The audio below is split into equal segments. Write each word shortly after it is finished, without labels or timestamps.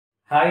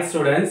Hi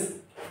students,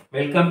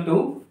 welcome to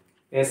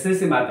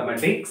SSC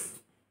Mathematics.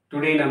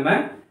 Today நம்ம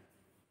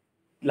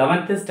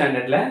 11th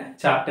standardல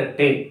chapter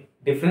 10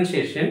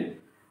 Differentiation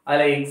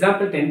அதில்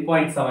example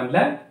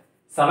 10.7ல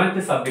 7th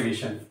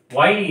subdivision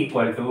y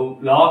equal to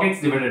log x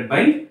divided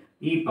by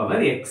e power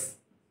x.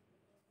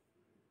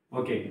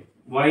 Okay,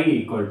 y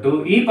equal to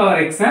e power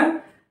x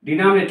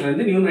denominator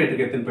வந்து numerator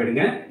எடுத்துன்னு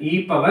போயிடுங்க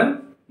e power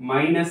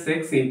minus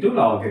x into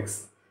log x.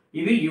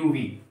 இது uv.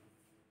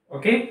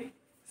 Okay,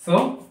 so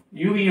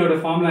uv யோட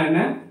formula என்ன?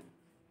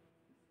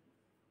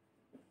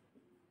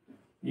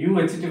 u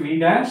வச்சிட்டு v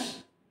dash,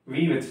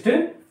 v வச்சிட்டு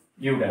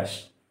u dash.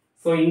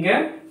 So இங்க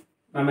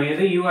நம்ம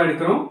எதை u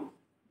எடுக்கிறோம்?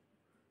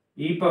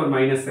 e power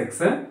minus x,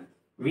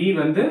 v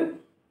வந்து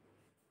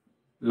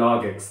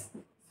log x.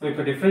 So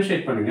இப்போ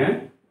differentiate பண்ணுங்க.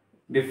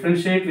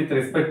 Differentiate with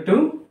respect to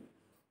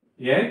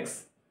x,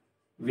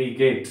 we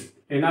get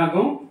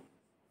என்னாகும்?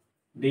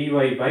 dy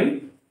by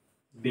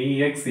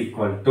dx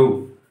equal to.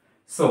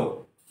 So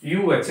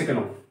u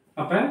வச்சுக்கணும்.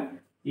 அப்ப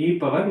e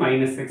power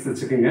minus x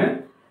வச்சுக்குங்க.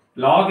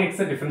 log x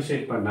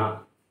differentiate பண்ணா.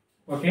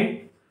 Okay.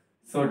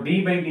 So d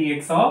by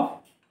dx of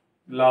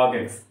log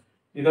x.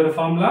 இதோட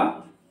formula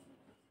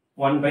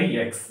 1 by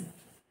x.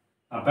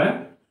 அப்ப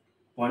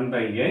 1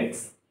 by x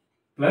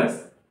plus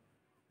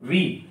v.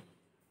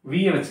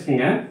 v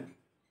வச்சுக்குங்க.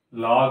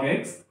 log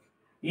x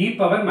e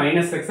power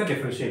minus x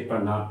differentiate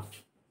பண்ணா.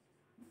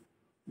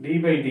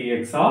 d by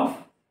dx of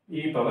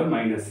e power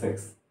minus x.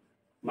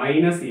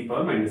 minus e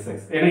power minus x.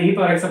 ஏன்னா e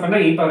power x பண்ணா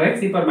e power x,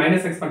 e power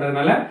minus x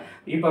பண்றதுனால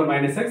e power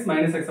minus x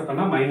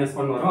பண்ணா minus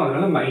 1 வரும்.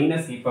 அதனால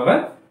minus e power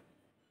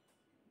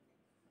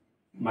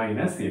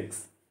minus x.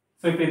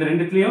 So இப்போ இது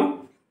ரெண்டுத்துலயும்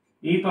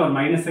e power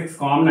minus x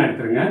காமனா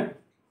எடுத்துருங்க.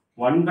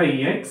 1 by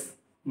x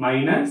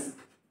minus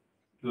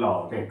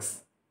log x.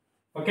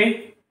 Okay?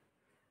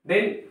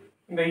 Then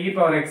இந்த e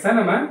power x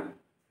நம்ம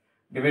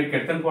டிவைட்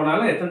எடுத்துன்னு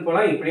போனாலும் எத்தனை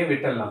போலாம் இப்படியே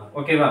விட்டுடலாம்.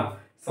 ஓகேவா?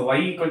 So y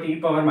equal to e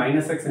power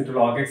minus x into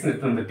log x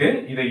எடுத்து வந்துட்டு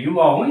இதை u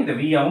ஆவும் இதை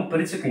v ஆவும்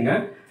பிரிச்சுக்குங்க.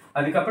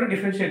 அதுக்கப்புறம்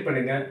டிஃபரன்ஷியேட்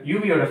பண்ணுங்க.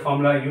 uv யோட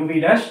formula uv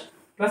dash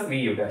plus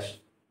vu dash.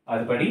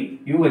 அதுபடி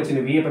u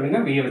வச்சுன்னு v பண்ணுங்க,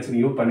 v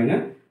வச்சுன்னு u பண்ணுங்க.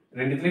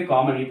 ரெண்டுத்துலயும்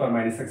common e power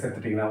minus x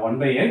எடுத்துட்டீங்கன்னா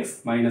 1 by x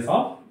minus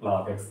of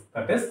log x.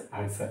 That is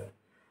answer.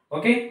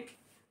 Okay?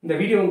 இந்த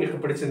வீடியோ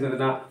உங்களுக்கு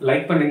பிடிச்சிருந்ததுன்னா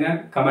லைக் பண்ணுங்க,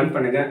 கமெண்ட்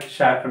பண்ணுங்க,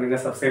 ஷேர் பண்ணுங்க,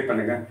 சப்ஸ்கிரைப்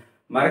பண்ணுங்க.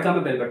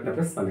 மறக்காம பெல் பட்டனை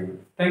பிரஸ் பண்ணுங்க.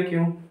 Thank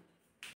you.